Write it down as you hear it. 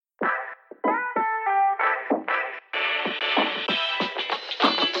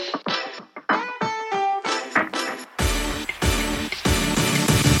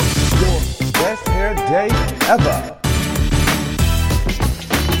day ever.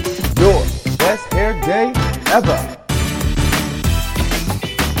 Your best hair day ever.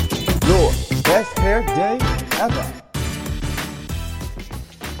 Your best hair day ever.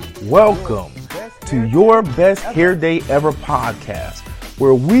 Welcome to Your Best Hair Day Ever podcast,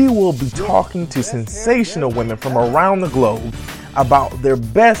 where we will be talking to sensational women from around the globe about their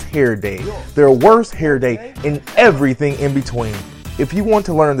best hair day, their worst hair day, and everything in between. If you want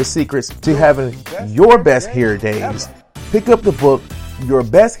to learn the secrets to having your best hair days, pick up the book Your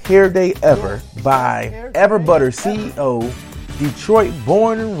Best Hair Day Ever by Everbutter CEO, Detroit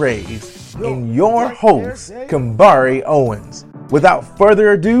born and raised, and your host, Kambari Owens. Without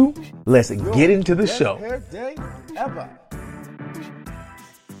further ado, let's get into the show.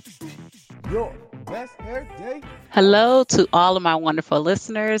 Your best hair day. Hello to all of my wonderful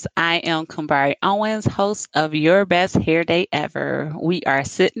listeners. I am Kambari Owens, host of Your Best Hair Day Ever. We are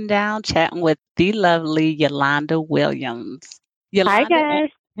sitting down chatting with the lovely Yolanda Williams. Hi, guys.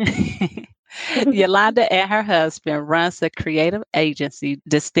 Yolanda and her husband runs the creative agency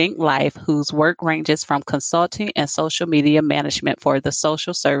Distinct Life, whose work ranges from consulting and social media management for the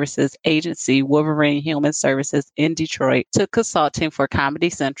social services agency Wolverine Human Services in Detroit to consulting for Comedy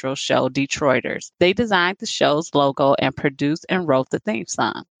Central's show Detroiters. They designed the show's logo and produced and wrote the theme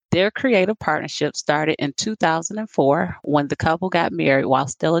song. Their creative partnership started in 2004 when the couple got married while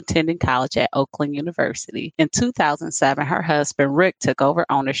still attending college at Oakland University. In 2007, her husband Rick took over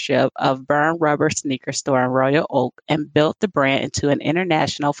ownership of Burn Rubber sneaker store in Royal Oak and built the brand into an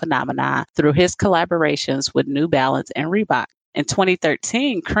international phenomenon through his collaborations with New Balance and Reebok. In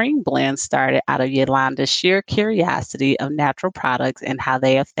 2013, Cream Blends started out of Yolanda's sheer curiosity of natural products and how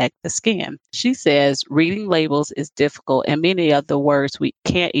they affect the skin. She says reading labels is difficult and many of the words we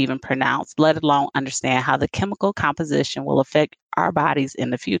can't even pronounce, let alone understand how the chemical composition will affect our bodies in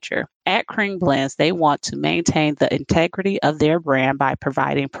the future. At Cream Blends, they want to maintain the integrity of their brand by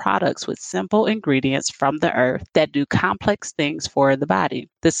providing products with simple ingredients from the earth that do complex things for the body.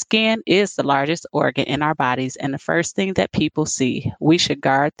 The skin is the largest organ in our bodies and the first thing that people see. We should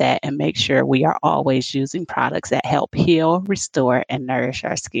guard that and make sure we are always using products that help heal, restore, and nourish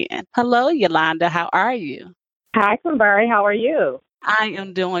our skin. Hello, Yolanda. How are you? Hi, Kambari. How are you? I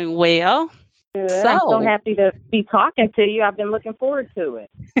am doing well. Good. I'm so happy to be talking to you. I've been looking forward to it.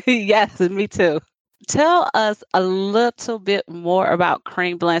 Yes, me too. Tell us a little bit more about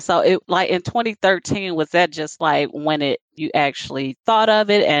Cream Blend. So it like in 2013, was that just like when you actually thought of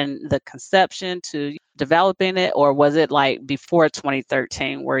it and the conception to developing it, or was it like before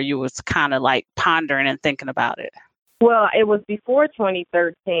 2013 where you was kind of like pondering and thinking about it? Well, it was before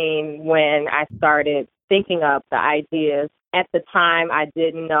 2013 when I started thinking up the ideas. At the time, I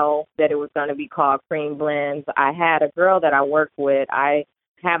didn't know that it was going to be called Cream Blends. I had a girl that I worked with. I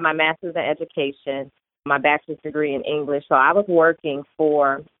have my master's in education, my bachelor's degree in English. So I was working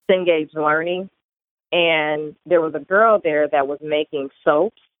for Cengage Learning, and there was a girl there that was making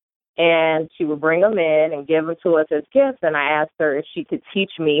soaps, and she would bring them in and give them to us as gifts. And I asked her if she could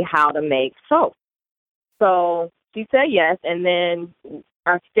teach me how to make soap. So she said yes, and then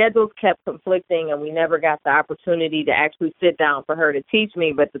our schedules kept conflicting, and we never got the opportunity to actually sit down for her to teach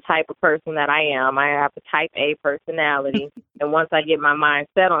me. But the type of person that I am, I have a type A personality, and once I get my mind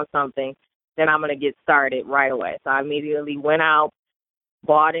set on something, then I'm going to get started right away. So I immediately went out,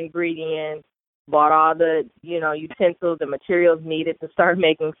 bought ingredients, bought all the, utensils and materials needed to start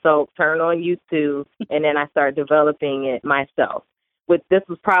making soap, turned on YouTube, and then I started developing it myself. This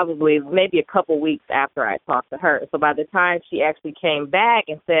was probably maybe a couple weeks after I talked to her. So by the time she actually came back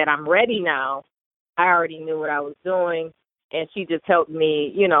and said, I'm ready now, I already knew what I was doing. And she just helped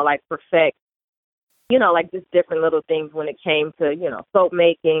me, perfect, just different little things when it came to, soap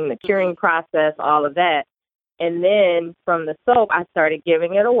making, the curing process, all of that. And then from the soap, I started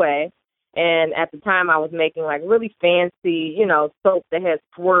giving it away. And at the time I was making like really fancy, soap that had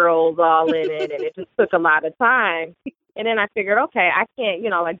swirls all in it. And it just took a lot of time. And then I figured, okay, I can't,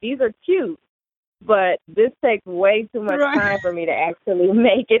 these are cute, but this takes way too much time for me to actually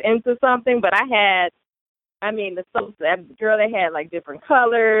make it into something. But the soaps, that girl, they had like different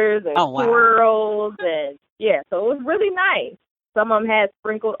colors and swirls. And yeah, so it was really nice. Some of them had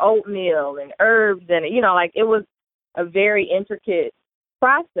sprinkled oatmeal and herbs and, it was a very intricate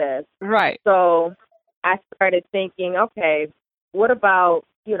process. Right. So I started thinking, okay, what about,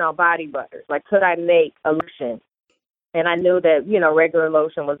 body butters? Like, could I make a lotion? And I knew that, regular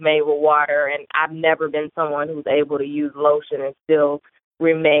lotion was made with water, and I've never been someone who's able to use lotion and still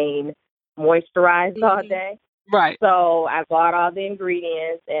remain moisturized all day. Right. So I bought all the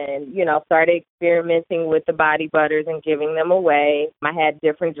ingredients and, started experimenting with the body butters and giving them away. I had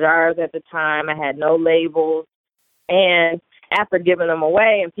different jars at the time. I had no labels. And after giving them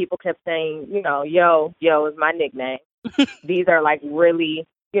away and people kept saying, yo is my nickname. These are like really,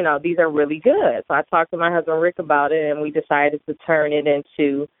 these are really good. So I talked to my husband Rick about it and we decided to turn it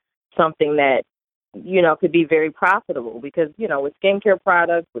into something that, could be very profitable because, with skincare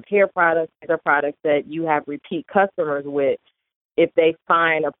products, with hair products, these are products that you have repeat customers with if they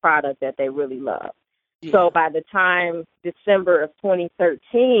find a product that they really love. Yeah. So by the time December of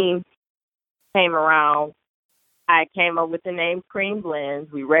 2013 came around, I came up with the name Cream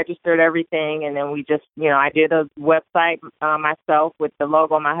Blends. We registered everything, and then we just, I did a website myself with the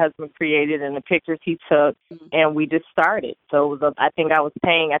logo my husband created and the pictures he took, and we just started. So it was I think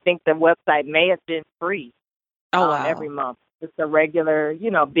the website may have been free every month. Just a regular,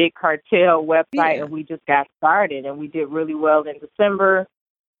 big cartel website, and we just got started, and we did really well in December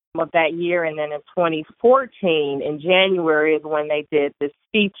of that year. And then in 2014, in January, is when they did this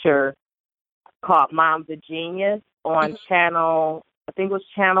feature called Mom's a Genius on channel, I think it was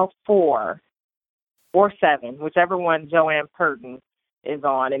channel 4 or 7, whichever one Joanne Purton is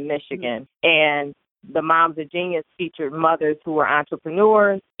on in Michigan. And the Mom's a Genius featured mothers who were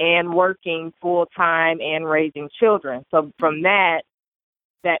entrepreneurs and working full-time and raising children. So from that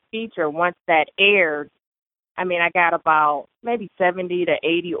feature, once that aired, I got about maybe 70 to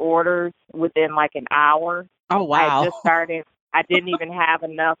 80 orders within like an hour. Oh, wow. I had just started. I didn't even have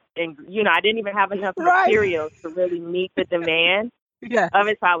enough, materials to really meet the demand of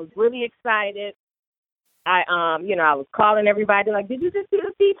it. So I was really excited. I was calling everybody like, did you just see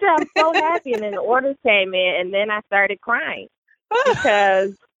the feature? I'm so happy. And then the orders came in, and then I started crying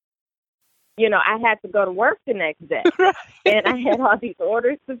because, I had to go to work the next day, and I had all these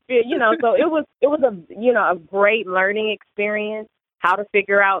orders to fill. So it was a great learning experience, how to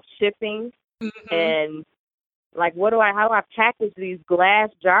figure out shipping and. Like, how do I package these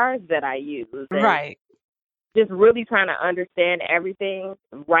glass jars that I use? And right. Just really trying to understand everything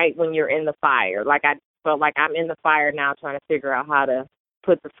right when you're in the fire. Like, I felt like I'm in the fire now trying to figure out how to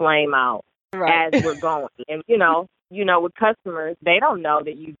put the flame out as we're going. And, with customers, they don't know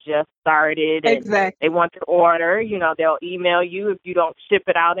that you just started. And exactly. They want to order. They'll email you if you don't ship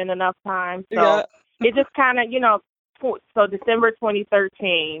it out in enough time. So it just kind of, so December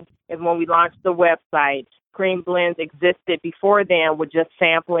 2013 is when we launched the website. Cream Blends existed before then with just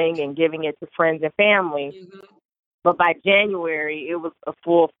sampling and giving it to friends and family. But by January, it was a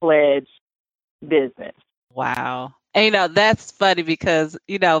full-fledged business. Wow. And, that's funny because,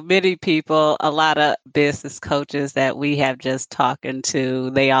 many people, a lot of business coaches that we have just talking to,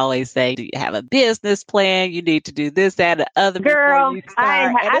 they always say, do you have a business plan? You need to do this, that, and the other. Girl, before you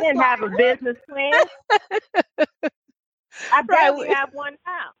start. I didn't have a business plan. I barely have one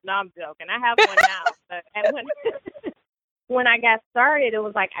now. No, I'm joking. I have one now. But when I got started, it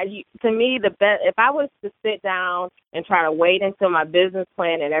was like, to me, the best, if I was to sit down and try to wait until my business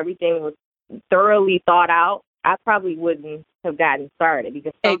plan and everything was thoroughly thought out, I probably wouldn't have gotten started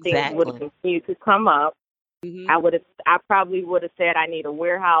because something would have continued to come up. I probably would have said I need a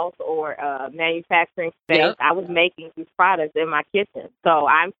warehouse or a manufacturing space. I was making these products in my kitchen. So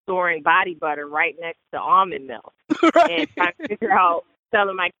I'm storing body butter right next to almond milk and trying to figure out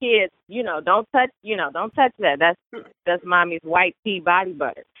telling my kids, don't touch that. That's mommy's white pea body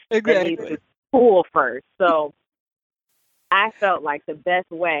butter. Exactly. That needs to cool first. So I felt like the best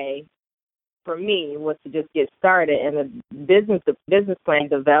way for me was to just get started, and the business plan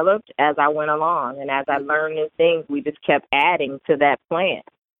developed as I went along, and as I learned new things, we just kept adding to that plan.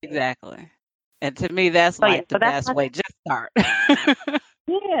 Exactly. And to me, that's the best way. Just start.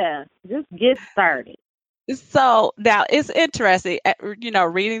 Yeah, just get started. So now it's interesting,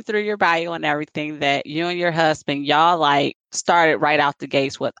 reading through your bio and everything that you and your husband, y'all started right out the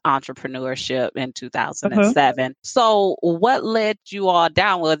gates with entrepreneurship in 2007. So what led you all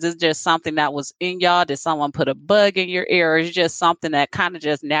down? Was it just something that was in y'all? Did someone put a bug in your ear? Or is it just something that kind of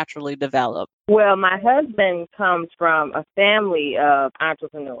just naturally developed? Well, my husband comes from a family of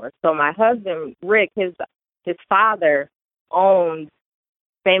entrepreneurs. So my husband, Rick, his father owned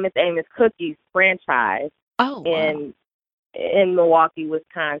Famous Amos Cookies franchise in Milwaukee,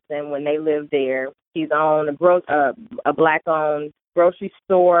 Wisconsin. When they lived there, he's owned a black-owned grocery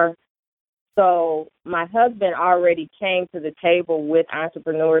store. So my husband already came to the table with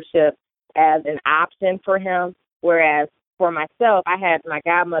entrepreneurship as an option for him, whereas for myself, I had my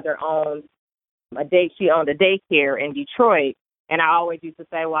godmother she owned a daycare in Detroit, and I always used to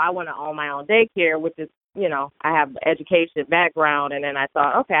say, well, I want to own my own daycare, which is, I have an education background, and then I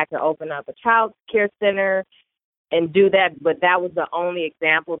thought, okay, I can open up a child care center and do that. But that was the only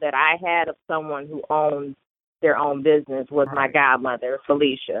example that I had of someone who owned their own business was my godmother,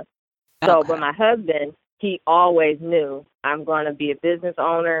 Felicia. So, but my husband, he always knew I'm going to be a business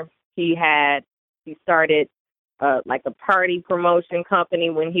owner. He started like a party promotion company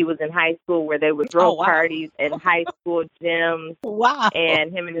when he was in high school where they would throw parties in high school gyms. Wow.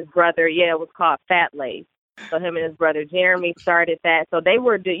 And him and his brother, it was called Fat Lace. So him and his brother Jeremy started that. So they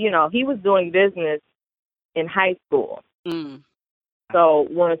were, he was doing business in high school. Mm. So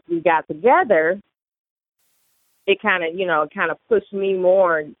once we got together, it kind of pushed me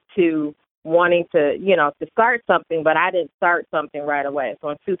more to wanting to, to start something, but I didn't start something right away.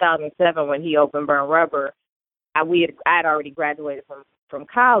 So in 2007, when he opened Burn Rubber, I'd already graduated from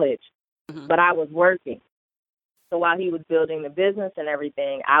college, but I was working. So while he was building the business and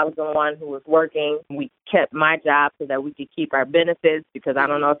everything, I was the one who was working. We kept my job so that we could keep our benefits, because I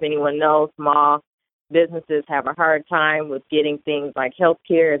don't know if anyone knows, small businesses have a hard time with getting things like health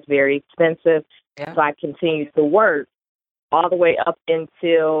care. It's very expensive. Yeah. So I continued to work all the way up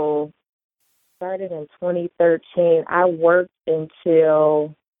until, started in 2013. I worked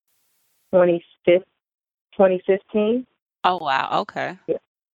until 2015. Oh, wow. Okay.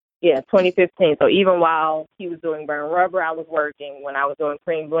 Yeah, 2015. So even while he was doing Burn Rubber, I was working. When I was doing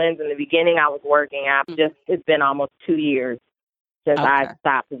Cream Blends in the beginning, I was working. It's been almost 2 years since I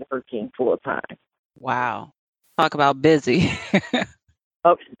stopped working full time. Wow. Talk about busy.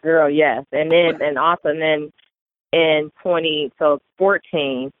 Oh, girl, yes. And then in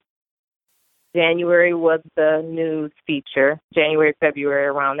 2014, January was the news feature, January, February,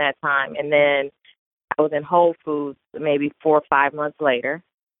 around that time. And then I was in Whole Foods maybe 4 or 5 months later.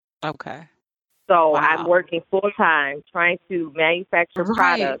 Okay. So I'm working full time trying to manufacture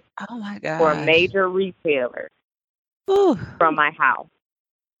products for a major retailer from my house.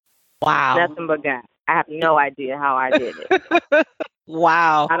 Wow. Nothing but God. I have no idea how I did it.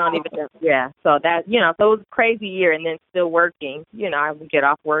 Wow. I don't even know. Yeah. So that, so it was a crazy year, and then still working. I would get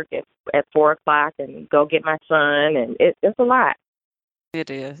off work at 4 o'clock and go get my son, and it's a lot. It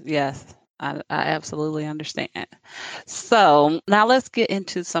is. Yes. I absolutely understand. So now let's get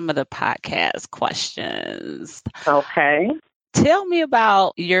into some of the podcast questions. Okay. Tell me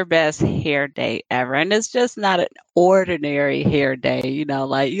about your best hair day ever. And it's just not an ordinary hair day,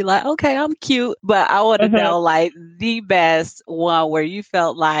 like you're like, okay, I'm cute, but I want to know like the best one where you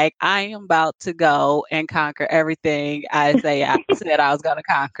felt like I am about to go and conquer everything I said I was going to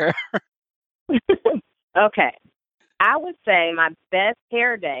conquer. Okay. I would say my best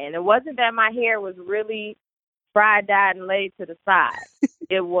hair day, and it wasn't that my hair was really fried, dyed, and laid to the side.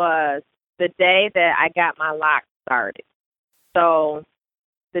 It was the day that I got my locks started. So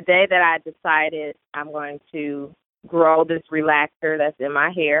the day that I decided I'm going to grow this relaxer that's in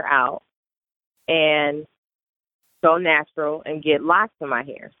my hair out and go natural and get locks in my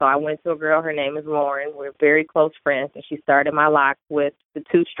hair. So I went to a girl, her name is Lauren. We're very close friends, and she started my locks with the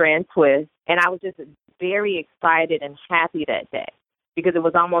 2-strand twist. And I was just very excited and happy that day because it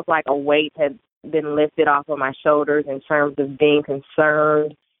was almost like a weight had been lifted off of my shoulders in terms of being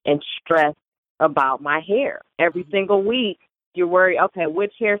concerned and stressed about my hair. Every single week, you worry, okay,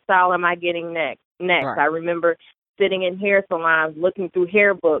 which hairstyle am I getting next? Right. I remember sitting in hair salons looking through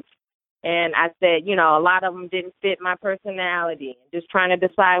hair books, and I said, a lot of them didn't fit my personality, just trying to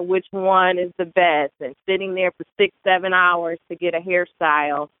decide which one is the best, and sitting there for 6-7 hours to get a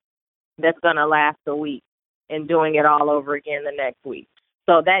hairstyle that's going to last a week and doing it all over again the next week.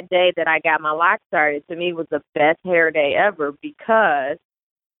 So that day that I got my locks started, to me, was the best hair day ever because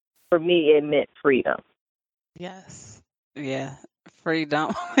for me, it meant freedom. Yes. Yeah.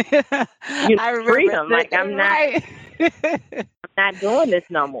 Freedom. I remember freedom. Like I'm not doing this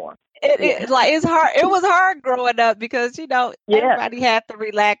no more. It's hard. It was hard growing up because, everybody had the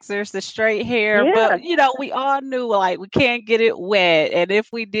relaxers, the straight hair, but, we all knew like we can't get it wet. And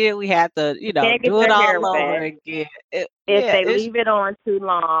if we did, we had to, do it all over again. If they leave it on too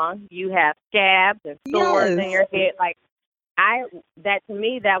long, you have scabs and sores in your head. Like to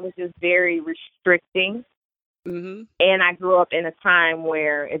me, that was just very restricting. Mm-hmm. And I grew up in a time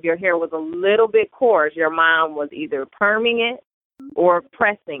where if your hair was a little bit coarse, your mom was either perming it or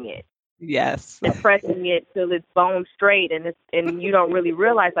pressing it. Yes. And pressing it till it's bone straight, and you don't really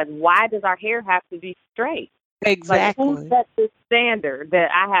realize, like, why does our hair have to be straight? Exactly. Like, who set this standard that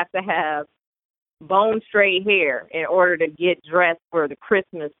I have to have bone straight hair in order to get dressed for the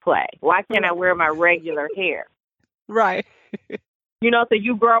Christmas play? Why can't I wear my regular hair? Right. So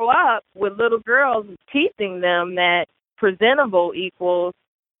you grow up with little girls teaching them that presentable equals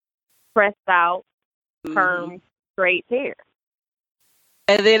pressed out, perm, straight hair.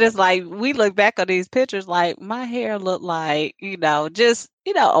 And then it's like we look back on these pictures, like my hair looked like, just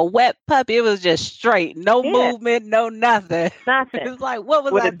a wet puppy. It was just straight, no Yeah, movement, no nothing. nothing. It's like, what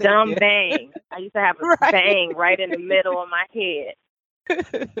was With I a dumb thinking? bang. I used to have a Right. bang right in the middle of my head.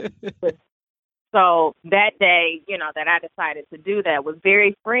 So that day, that I decided to do that was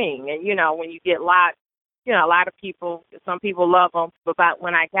very freeing. And, when you get locked, a lot of people, some people love them. But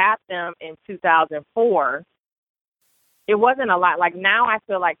when I got them in 2004, it wasn't a lot. Like now I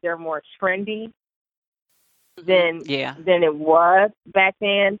feel like they're more trendy than Yeah. than it was back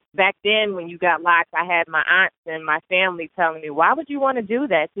then. Back then when you got locked, I had my aunts and my family telling me, why would you want to do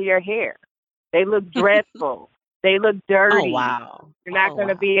that to your hair? They look dreadful. They look dirty. Oh, wow. You're not Oh, going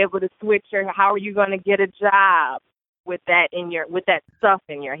to wow. be able to switch your. How are you going to get a job with that with that stuff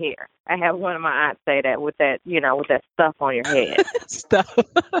in your hair? I had one of my aunts say that with that stuff on your head. Stuff.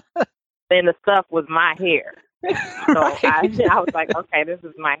 And the stuff was my hair. So Right. I was like, okay, this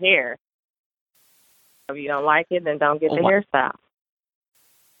is my hair. If you don't like it, then don't get the Wow. hairstyle.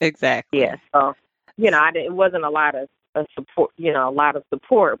 Exactly. Yeah. So it wasn't a lot of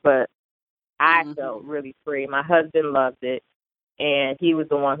support, but I felt really free. My husband loved it, and he was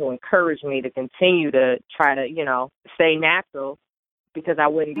the one who encouraged me to continue to try to, stay natural because I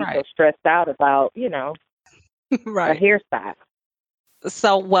wouldn't be so stressed out about, a Right. hairstyle.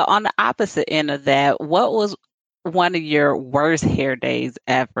 So, well, on the opposite end of that, what was one of your worst hair days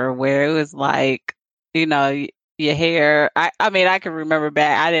ever where it was like, your hair, I mean, I can remember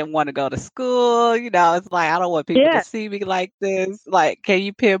back, I didn't want to go to school, it's like, I don't want people to see me like this. Like, can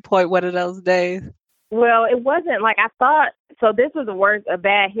you pinpoint one of those days? Well, it wasn't like I thought. So this was a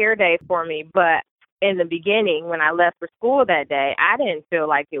bad hair day for me. But in the beginning, when I left for school that day, I didn't feel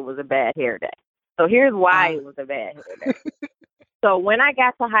like it was a bad hair day. So here's why it was a bad hair day. So when I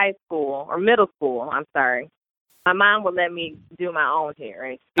got to high school or middle school, I'm sorry, my mom would let me do my own hair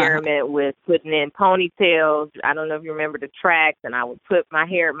and experiment with putting in ponytails. I don't know if you remember the tracks, and I would put my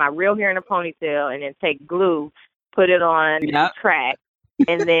real hair in a ponytail and then take glue, put it on the track,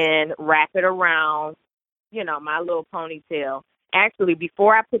 and then wrap it around, my little ponytail. Actually,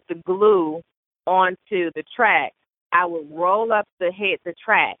 before I put the glue onto the track, I would roll up the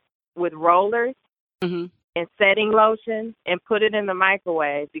track with rollers and setting lotion and put it in the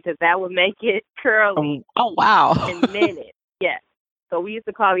microwave because that would make it curly. Oh, wow. In minutes. Yes. So we used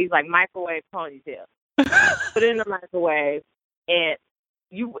to call these like microwave ponytails. Put it in the microwave, and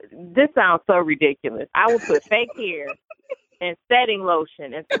this sounds so ridiculous. I would put fake hair and setting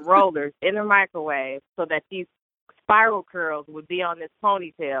lotion and some rollers in the microwave so that these spiral curls would be on this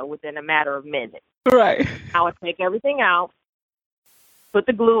ponytail within a matter of minutes. Right. I would take everything out, put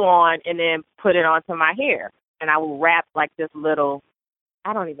the glue on, and then put it onto my hair. And I would wrap like this little,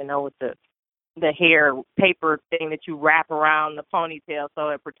 I don't even know what the hair paper thing that you wrap around the ponytail so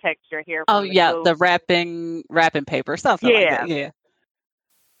it protects your hair from the glue. The wrapping paper, something like that. Yeah.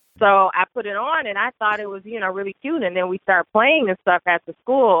 So I put it on, and I thought it was, really cute. And then we started playing and stuff at the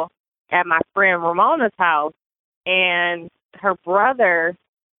school at my friend Ramona's house, and her brother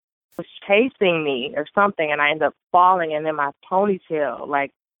was chasing me or something, and I ended up falling, and then my ponytail,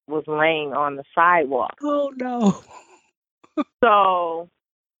 was laying on the sidewalk. Oh, no. So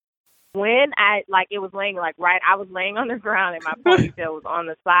when it was laying, I was laying on the ground, and my ponytail was on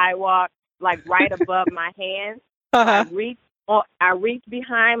the sidewalk, right above my hands. I reached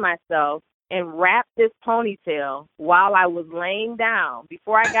behind myself and wrapped this ponytail while I was laying down.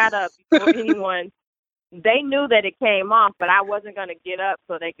 Before I got up, before anyone, they knew that it came off, but I wasn't going to get up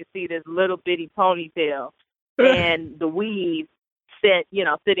so they could see this little bitty ponytail and the weave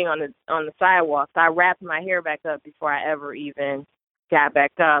sitting on the sidewalk. So I wrapped my hair back up before I ever even got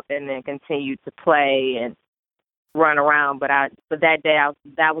back up, and then continued to play and run around. But that day,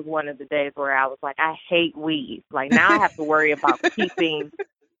 that was one of the days where I was like, I hate weave. Now I have to worry about keeping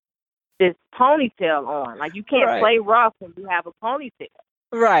this ponytail on. You can't play rough when you have a ponytail.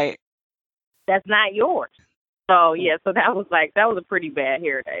 Right. That's not yours. So yeah, so that was a pretty bad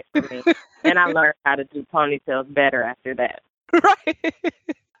hair day for me. And I learned how to do ponytails better after that. Right.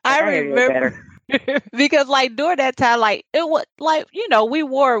 I remember because during that time, it was we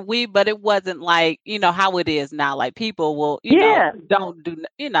wore a weave, but it wasn't how it is now. People will, don't do,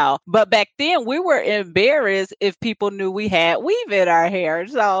 but back then we were embarrassed if people knew we had weave in our hair.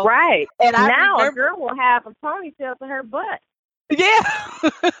 So, right. And now a girl will have a ponytail to her butt. Yeah.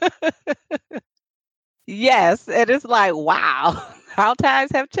 Yes. And it's wow, how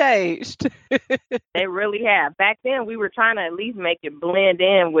times have changed. They really have. Back then, we were trying to at least make it blend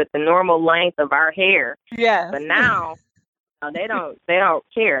in with the normal length of our hair. Yes. But now, they don't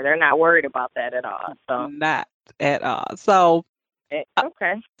care. They're not worried about that at all. So not at all. So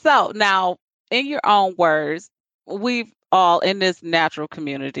Okay. So now, in your own words, we've all in this natural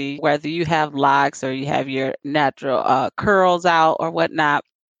community, whether you have locks or you have your natural curls out or whatnot,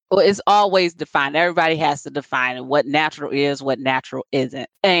 well, it's always defined. Everybody has to define what natural is, what natural isn't.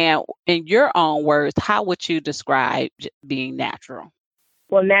 And in your own words, how would you describe being natural?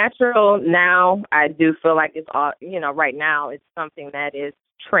 Well, natural now, I do feel like it's all, right now it's something that is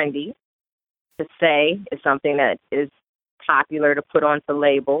trendy to say. It's something that is popular to put onto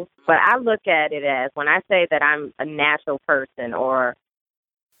labels. But I look at it as when I say that I'm a natural person or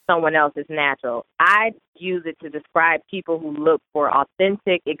someone else is natural, I use it to describe people who look for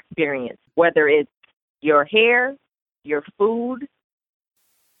authentic experience, whether it's your hair, your food.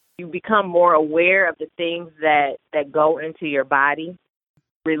 You become more aware of the things that go into your body,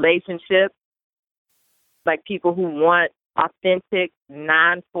 relationships, like people who want authentic,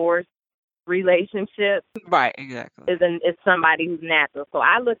 non-forced relationships. Right, exactly. Is somebody who's natural. So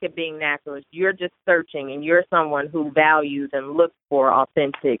I look at being natural as you're just searching and you're someone who values and looks for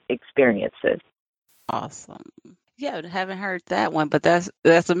authentic experiences. Awesome. Yeah, I haven't heard that one, but that's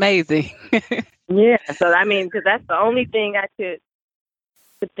amazing. Yeah. So I mean, because that's the only thing I could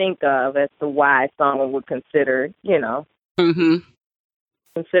think of as to why someone would consider, hmm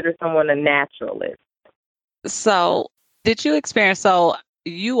consider someone a naturalist. So, did you experience? So,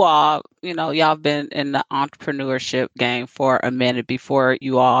 you all, y'all been in the entrepreneurship game for a minute before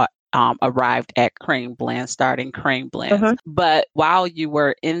you all arrived at Cream Blend, starting Cream Blends. But while you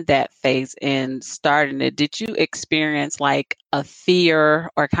were in that phase and starting it, did you experience like a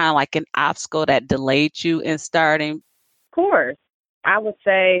fear or kind of like an obstacle that delayed you in starting? Of course. I would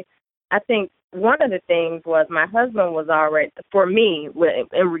say, I think one of the things was my husband was already, for me,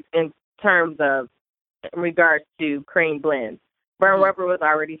 in terms of, in regards to Cream Blends, Burn Rubber was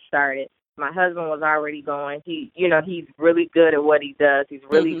already started. My husband was already going. He's really good at what he does. He's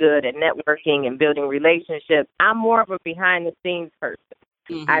really good at networking and building relationships. I'm more of a behind the scenes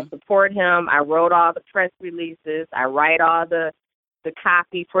person. I support him. I wrote all the press releases. I write all the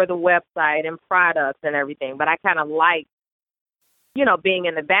copy for the website and products and everything. But I kind of like, being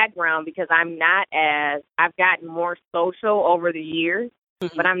in the background because I've gotten more social over the years,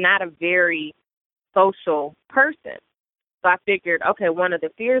 but I'm not a very social person. So I figured, okay, one of the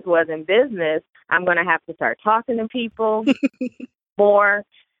fears was in business, I'm going to have to start talking to people more.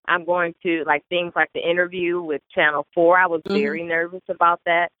 I'm going to, like things like the interview with Channel 4, I was very nervous about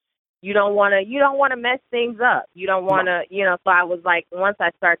that. You don't want to mess things up. You don't want to, so I was like, once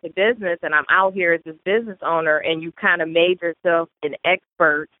I start the business and I'm out here as this business owner and you kind of made yourself an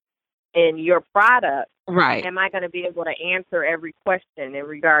expert in your product, right? Am I going to be able to answer every question in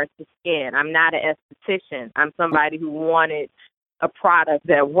regards to skin? I'm not an esthetician. I'm somebody who wanted a product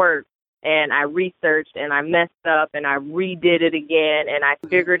that worked, and I researched and I messed up and I redid it again and I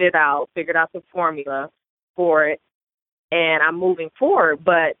figured out the formula for it, and I'm moving forward.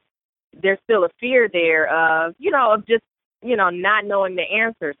 But there's still a fear there of just not knowing the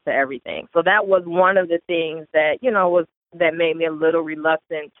answers to everything. So that was one of the things that that made me a little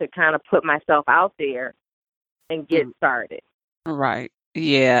reluctant to kind of put myself out there and get started. Right.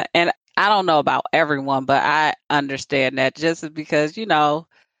 Yeah. And I don't know about everyone, but I understand that just because,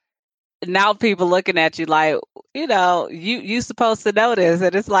 now people looking at you like, you supposed to know this.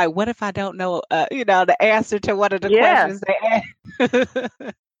 And it's like, what if I don't know, the answer to one of the questions they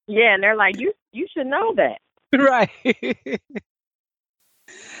ask? Yeah. And they're like, you should know that. Right.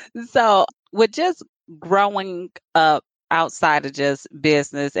 So with just growing up outside of just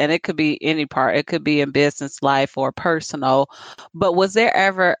business, and it could be any part, it could be in business life or personal, but was there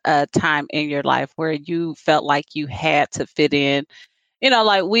ever a time in your life where you felt like you had to fit in?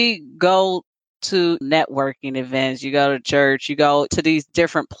 Like we go to networking events, you go to church, you go to these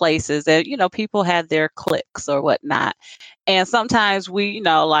different places that, people have their cliques or whatnot. And sometimes we,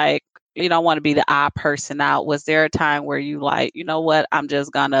 like, you don't want to be the odd person out. Was there a time where you like, you know what, I'm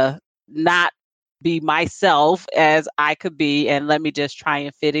just gonna not be myself as I could be and let me just try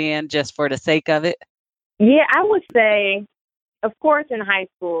and fit in just for the sake of it? Yeah, I would say, of course, in high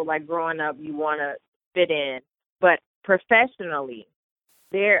school, like growing up, you want to fit in. But professionally,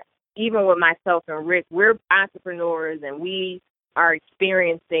 even with myself and Rick, we're entrepreneurs and we are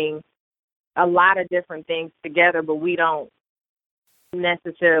experiencing a lot of different things together, but we don't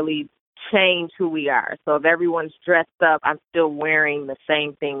necessarily change who we are. So if everyone's dressed up, I'm still wearing the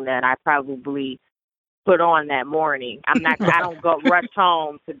same thing that I probably put on that morning. I don't go rush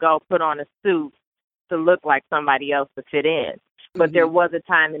home to go put on a suit to look like somebody else to fit in. But there was a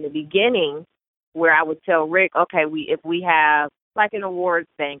time in the beginning where I would tell Rick, okay, if we have like an awards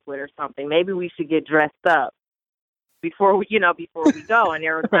banquet or something, maybe we should get dressed up before we go. And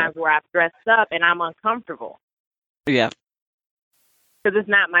there were times where I've dressed up and I'm uncomfortable. Yeah. Because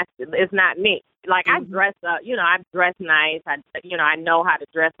it's not me. Like, I dress up, I dress nice. I know how to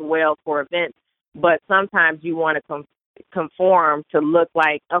dress well for events. But sometimes you want to conform to look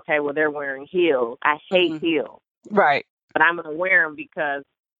like, okay, well, they're wearing heels. I hate heels. Right. But I'm going to wear them because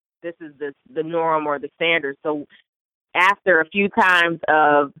this is the norm or the standard. So after a few times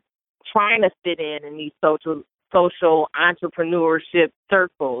of trying to fit in these social entrepreneurship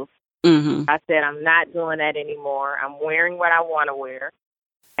circles, I said, I'm not doing that anymore. I'm wearing what I want to wear.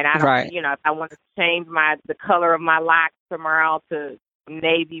 And I don't, if I want to change the color of my locks tomorrow to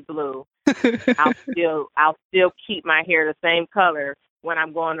navy blue, I'll still keep my hair the same color when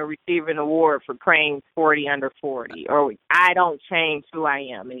I'm going to receive an award for Crane's 40 Under 40. Or I don't change who I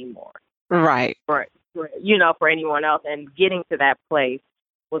am anymore. Right. For anyone else. And getting to that place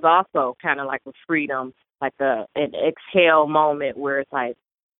was also kind of like a freedom, like an exhale moment where it's like,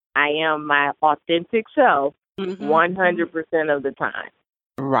 I am my authentic self 100% of the time.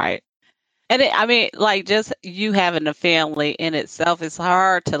 Right. And like, just you having a family in itself, it's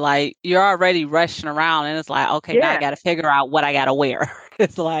hard to, like, you're already rushing around and it's like, okay, now I got to figure out what I got to wear.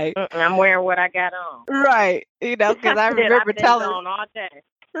 It's like, I'm wearing what I got on. Right. Because I remember telling on all day.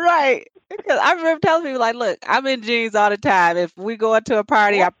 Right. Because I remember telling people, like, look, I'm in jeans all the time. If we go into a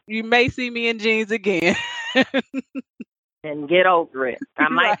party, you may see me in jeans again. And get over it. I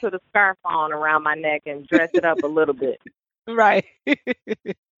might put a scarf on around my neck and dress it up a little bit. Right.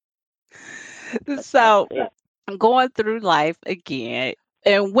 So going through life again,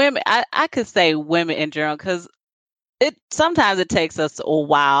 and women, I could say women in general, because sometimes it takes us a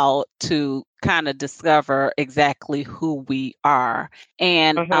while to kind of discover exactly who we are.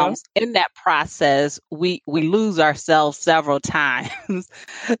 And in that process, we lose ourselves several times.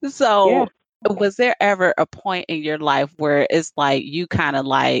 So was there ever a point in your life where it's like you kind of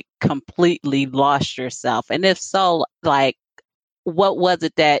like completely lost yourself? And if so, like, what was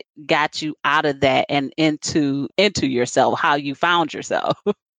it that got you out of that and into yourself, how you found yourself?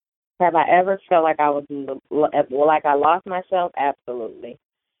 Have I ever felt like I lost myself? Absolutely.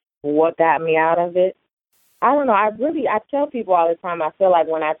 What got me out of it? I don't know. I tell people all the time, I feel like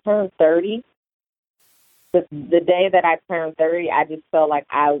when I turned 30, the day that I turned 30, I just felt like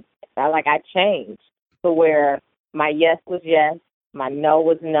I changed to where my yes was yes, my no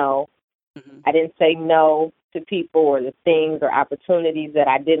was no. I didn't say no to people or the things or opportunities that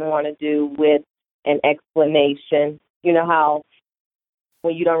I didn't want to do with an explanation. You know how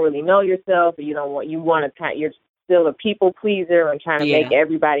when you don't really know yourself, or you're still a people pleaser and trying to make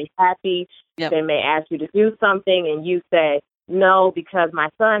everybody happy. They may ask you to do something and you say, no, because my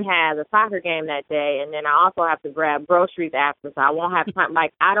son has a soccer game that day, and then I also have to grab groceries after, so I won't have time.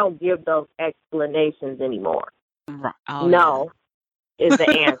 Like, I don't give those explanations anymore. Right. Is the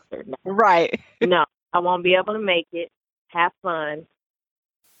answer. No. Right. No, I won't be able to make it. Have fun.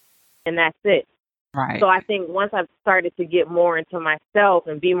 And that's it. Right. So I think once I've started to get more into myself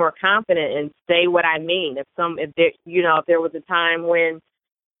and be more confident and say what I mean, if there was a time when,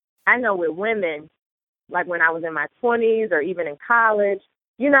 I know with women, like when I was in my 20s or even in college,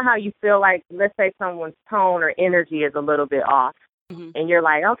 you know how you feel like, let's say someone's tone or energy is a little bit off. And you're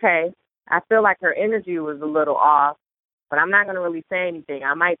like, okay, I feel like her energy was a little off, but I'm not going to really say anything.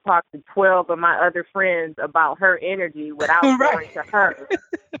 I might talk to 12 of my other friends about her energy without going to her.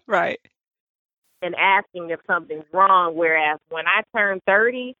 Right. And asking if something's wrong, whereas when I turned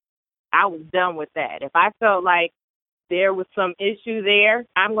 30, I was done with that. If I felt like there was some issue there,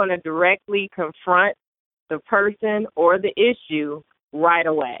 I'm going to directly confront the person or the issue right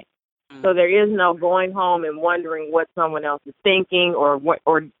away. So there is no going home and wondering what someone else is thinking or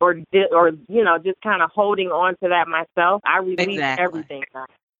just kind of holding on to that myself. I release everything.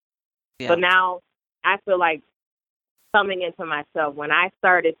 So now I feel like coming into myself, when I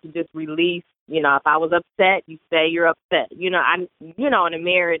started to just release, if I was upset, you say you're upset. In a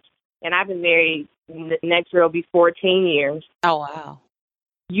marriage, and I've been married, next year will be 14 years. Oh, wow.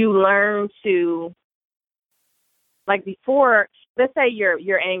 You learn to, like before, let's say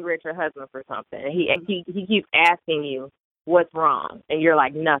you're angry at your husband for something, and he keeps asking you what's wrong, and you're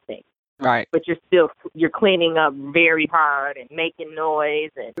like, nothing. Right. But you're cleaning up very hard and making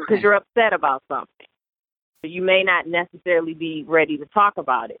noise, and because you're upset about something. So you may not necessarily be ready to talk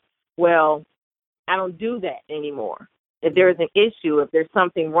about it. Well, I don't do that anymore. If there's an issue, if there's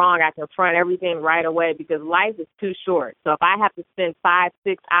something wrong, I confront everything right away because life is too short. So if I have to spend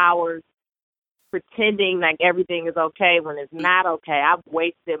 5-6 hours pretending like everything is okay when it's not okay, I've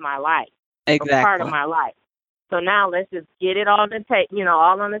wasted my life. Exactly. Or part of my life. So now let's just get it all on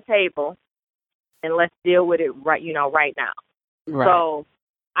the table and let's deal with it right now. Right. So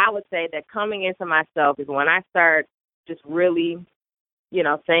I would say that coming into myself is when I start just really,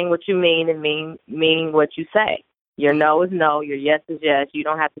 saying what you mean and meaning what you say. Your no is no, your yes is yes. You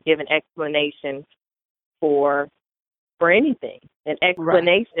don't have to give an explanation for anything. An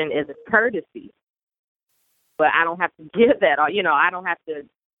explanation is a courtesy. But I don't have to give that, I don't have to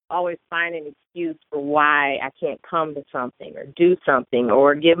always find an excuse for why I can't come to something or do something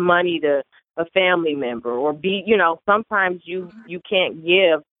or give money to a family member or be, sometimes you can't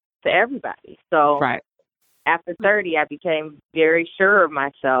give to everybody. So after 30, I became very sure of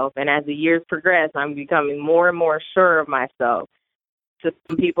myself. And as the years progress, I'm becoming more and more sure of myself. To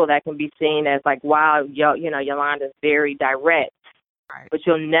some people that can be seen as like, wow, Yolanda's very direct, but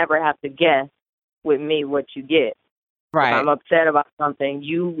you'll never have to guess with me what you get. Right. If I'm upset about something,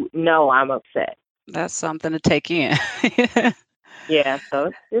 I'm upset. That's something to take in. Yeah,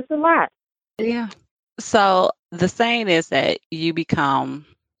 so it's a lot. Yeah. So the saying is that you become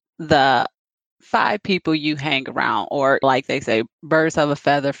the 5 people you hang around, or like they say, birds of a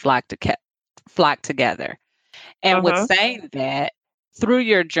feather flock together. And with saying that, through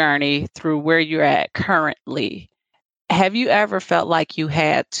your journey, through where you're at currently, have you ever felt like you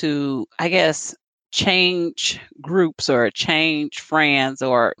had to, I guess, change groups or change friends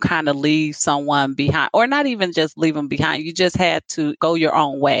or kind of leave someone behind, or not even just leave them behind? You just had to go your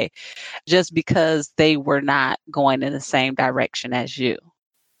own way just because they were not going in the same direction as you.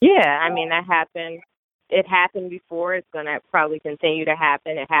 Yeah, I mean, that happened. It happened before. It's going to probably continue to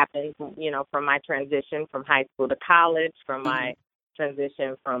happen. It happened, from my transition from high school to college, from my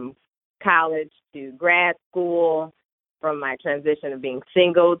transition from college to grad school, from my transition of being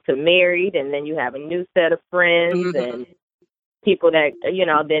single to married, and then you have a new set of friends and people that,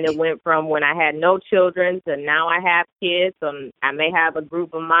 then it went from when I had no children to now I have kids. I may have a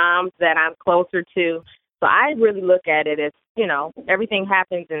group of moms that I'm closer to. So I really look at it as, everything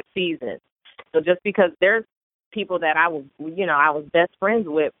happens in seasons. So just because there's people that I was best friends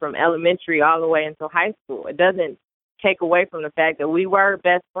with from elementary all the way until high school, it doesn't take away from the fact that we were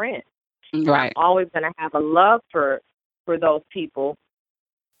best friends. Right. I'm always going to have a love for those people,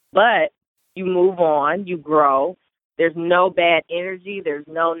 but you move on, you grow. There's no bad energy. There's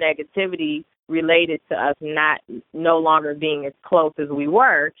no negativity related to us no longer being as close as we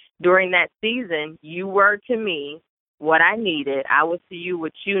were. During that season, you were to me what I needed. I was to you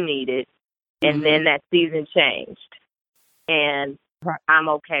what you needed. And then that season changed. And I'm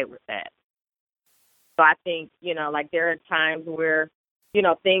okay with that. So I think, there are times where,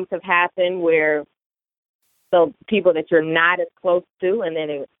 things have happened where the people that you're not as close to, and then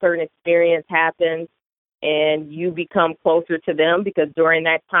a certain experience happens, and you become closer to them because during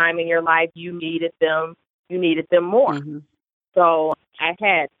that time in your life, you needed them more. So I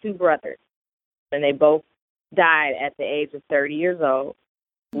had 2 brothers, and they both died at the age of 30 years old.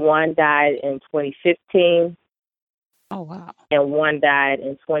 One died in 2015. Oh, wow. And one died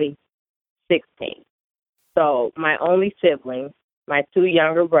in 2016. So my only siblings, my 2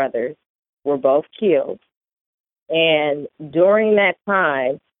 younger brothers, were both killed. And during that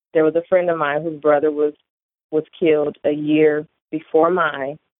time, there was a friend of mine whose brother was killed a year before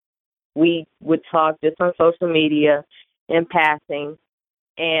mine. We would talk just on social media in passing.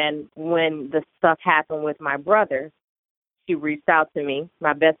 And when the stuff happened with my brother, she reached out to me.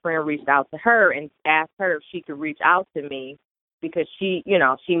 My best friend reached out to her and asked her if she could reach out to me because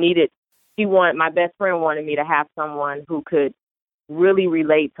my best friend wanted me to have someone who could really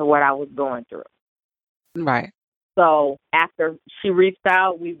relate to what I was going through. Right. So after she reached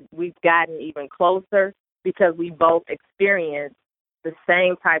out, we've gotten even closer because we both experienced the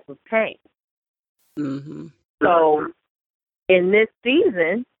same type of pain. So in this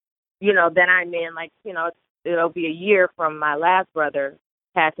season, that I'm in, it'll be a year from my last brother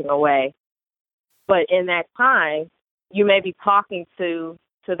passing away. But in that time, you may be talking to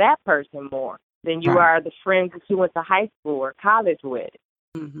that person more than you are the friends that you went to high school or college with.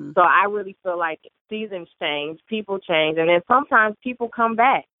 So I really feel like seasons change, people change, and then sometimes people come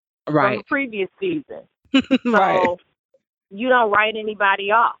back from the previous season. So you don't write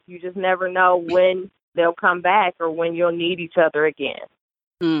anybody off. You just never know when they'll come back or when you'll need each other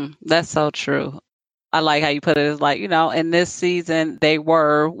again. That's so true. I like how you put it. It's like, in this season, they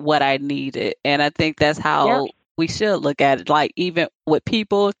were what I needed. And I think that's how we should look at it. Like, even with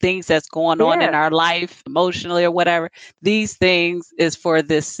people, things that's going on in our life, emotionally or whatever, these things is for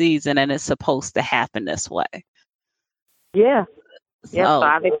this season and it's supposed to happen this way. Yeah. So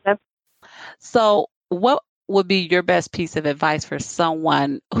I've accepted. So would be your best piece of advice for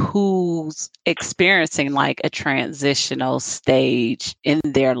someone who's experiencing like a transitional stage in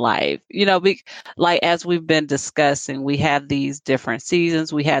their life? Like as we've been discussing, we have these different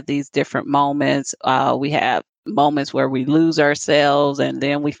seasons, we have these different moments. We have moments where we lose ourselves and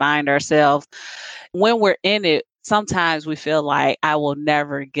then we find ourselves. When we're in it, sometimes we feel like I will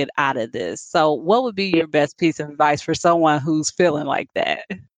never get out of this. So what would be your best piece of advice for someone who's feeling like that?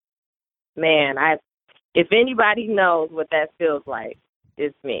 Man, if anybody knows what that feels like,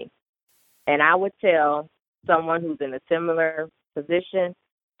 it's me. And I would tell someone who's in a similar position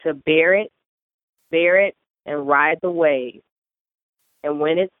to bear it, and ride the wave. And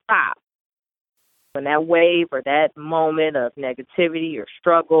when it stops, when that wave or that moment of negativity or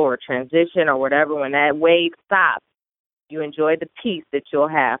struggle or transition or whatever, when that wave stops, you enjoy the peace that you'll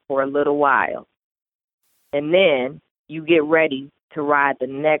have for a little while. And then you get ready to ride the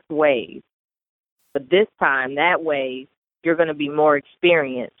next wave. But this time, that wave, you're going to be more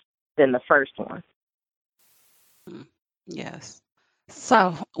experienced than the first one. Yes.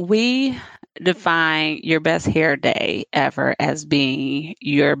 So we define your best hair day ever as being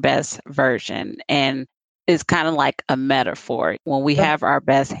your best version. And it's kind of like a metaphor. When we have our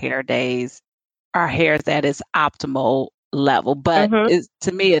best hair days, our hair is at its optimal level. But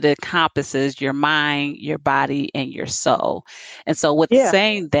to me, it encompasses your mind, your body, and your soul. And so with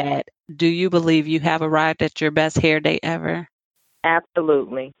saying that, do you believe you have arrived at your best hair day ever?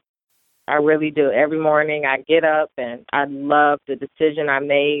 Absolutely. I really do. Every morning I get up and I love the decision I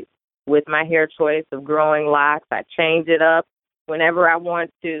made with my hair choice of growing locks. I change it up whenever I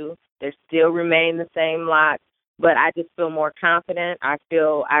want to. They still remain the same locks, but I just feel more confident. I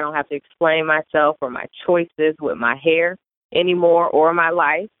feel I don't have to explain myself or my choices with my hair anymore or my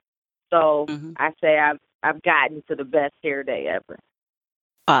life. So I say I've gotten to the best hair day ever.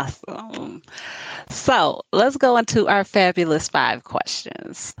 Awesome. So let's go into our fabulous 5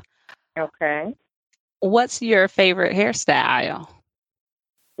 questions. Okay. What's your favorite hairstyle?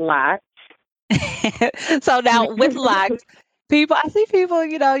 Locks. So now with locks, I see people,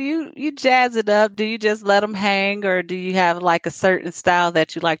 you jazz it up. Do you just let them hang, or do you have like a certain style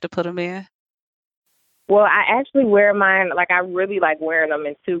that you like to put them in? Well, I actually wear mine, like I really like wearing them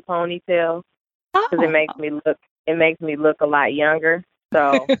in 2 ponytails because it makes me look a lot younger.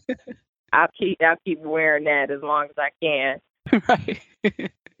 So I'll keep wearing that as long as I can. Right.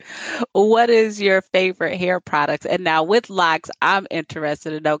 What is your favorite hair product? And now with locks, I'm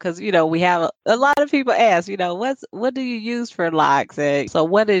interested to know because we have a lot of people ask, what do you use for locks? And so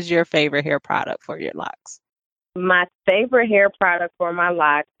what is your favorite hair product for your locks? My favorite hair product for my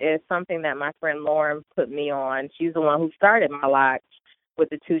locks is something that my friend Lauren put me on. She's the one who started my locks with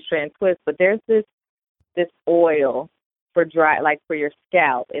the 2-strand twist. But there's this oil for dry, like for your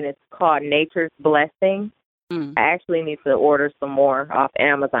scalp, and it's called Nature's Blessing. I actually need to order some more off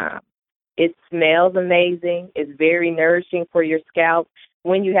Amazon. It smells amazing. It's very nourishing for your scalp.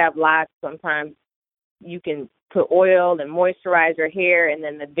 When you have locks, sometimes you can put oil and moisturize your hair, and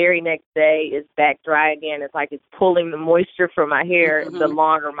then the very next day it's back dry again. It's like it's pulling the moisture from my hair the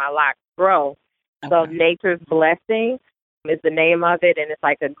longer my locks grow. Okay. So Nature's Blessing is the name of it, and it's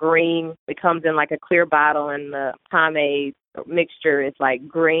like a green. It comes in like a clear bottle, and the pomade mixture is like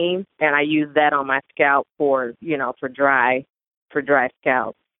green, and I use that on my scalp for dry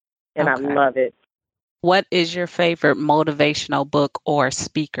scalp, and I love it. What is your favorite motivational book or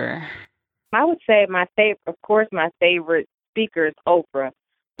speaker? I would say my favorite speaker is Oprah,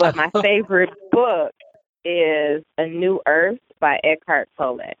 but my favorite book is A New Earth by Eckhart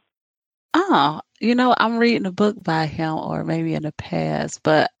Tolle. Oh, I'm reading a book by him, or maybe in the past,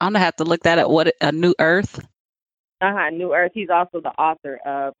 but I'm gonna have to look that up. What, A New Earth? New Earth. He's also the author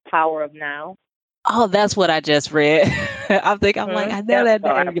of Power of Now. Oh, that's what I just read. I'm like, I know that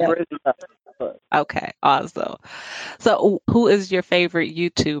name. I really love that book. Okay, awesome. So who is your favorite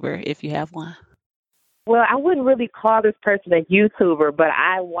YouTuber, if you have one? Well, I wouldn't really call this person a YouTuber, but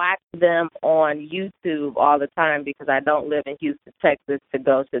I watch them on YouTube all the time because I don't live in Houston, Texas, to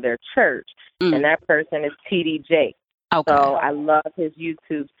go to their church. And that person is T.D. Jakes. Okay. So I love his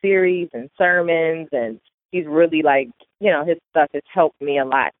YouTube series and sermons, and he's really his stuff has helped me a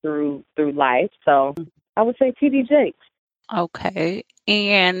lot through life. So I would say T.D. Jakes. Okay.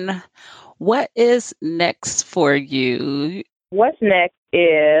 And what is next for you? What's next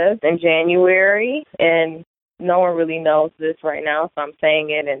is in January, and no one really knows this right now, so I'm saying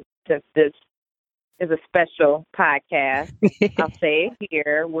it, and since this is a special podcast, I'll say it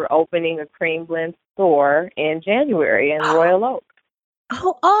here. We're opening a Cream Blend store in January in Royal Oak.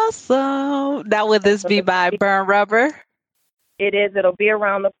 Oh, awesome. Now, will this be by Burn Rubber? It is. It'll be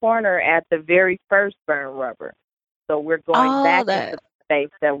around the corner at the very first Burn Rubber. So we're going Oh, back into the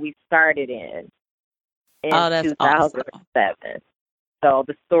space that we started in that's awesome. 2007. So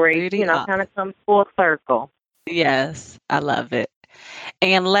the story, Really kind of comes full circle. Yes, I love it.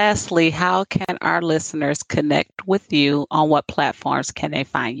 And lastly, how can our listeners connect with you? On what platforms can they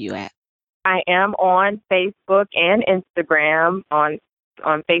find you at? I am on Facebook and Instagram. On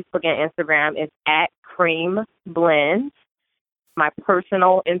Facebook and Instagram, it's at Cream Blends. My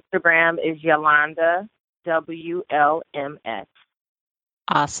personal Instagram is Yolanda, WLMS.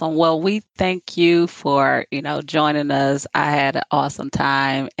 Awesome. Well, we thank you for, joining us. I had an awesome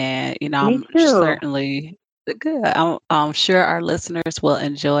time, and, Me I'm too. certainly good. I'm sure our listeners will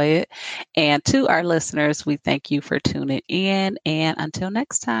enjoy it. And to our listeners, we thank you for tuning in, and until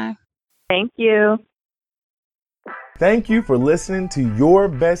next time. Thank you. Thank you for listening to Your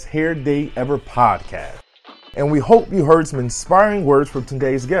Best Hair Day Ever podcast. And we hope you heard some inspiring words from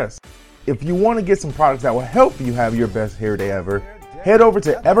today's guest. If you want to get some products that will help you have your best hair day ever, head over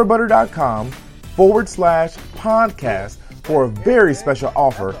to everbutter.com/podcast for a very special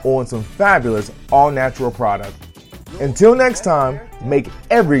offer on some fabulous all-natural products. Until next time, make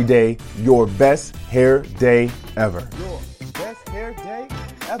every day your best hair day ever. Your best hair day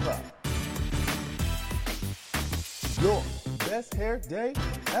ever. Your best hair day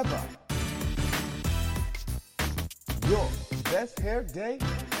ever. Your best hair day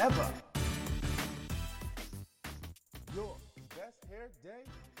ever.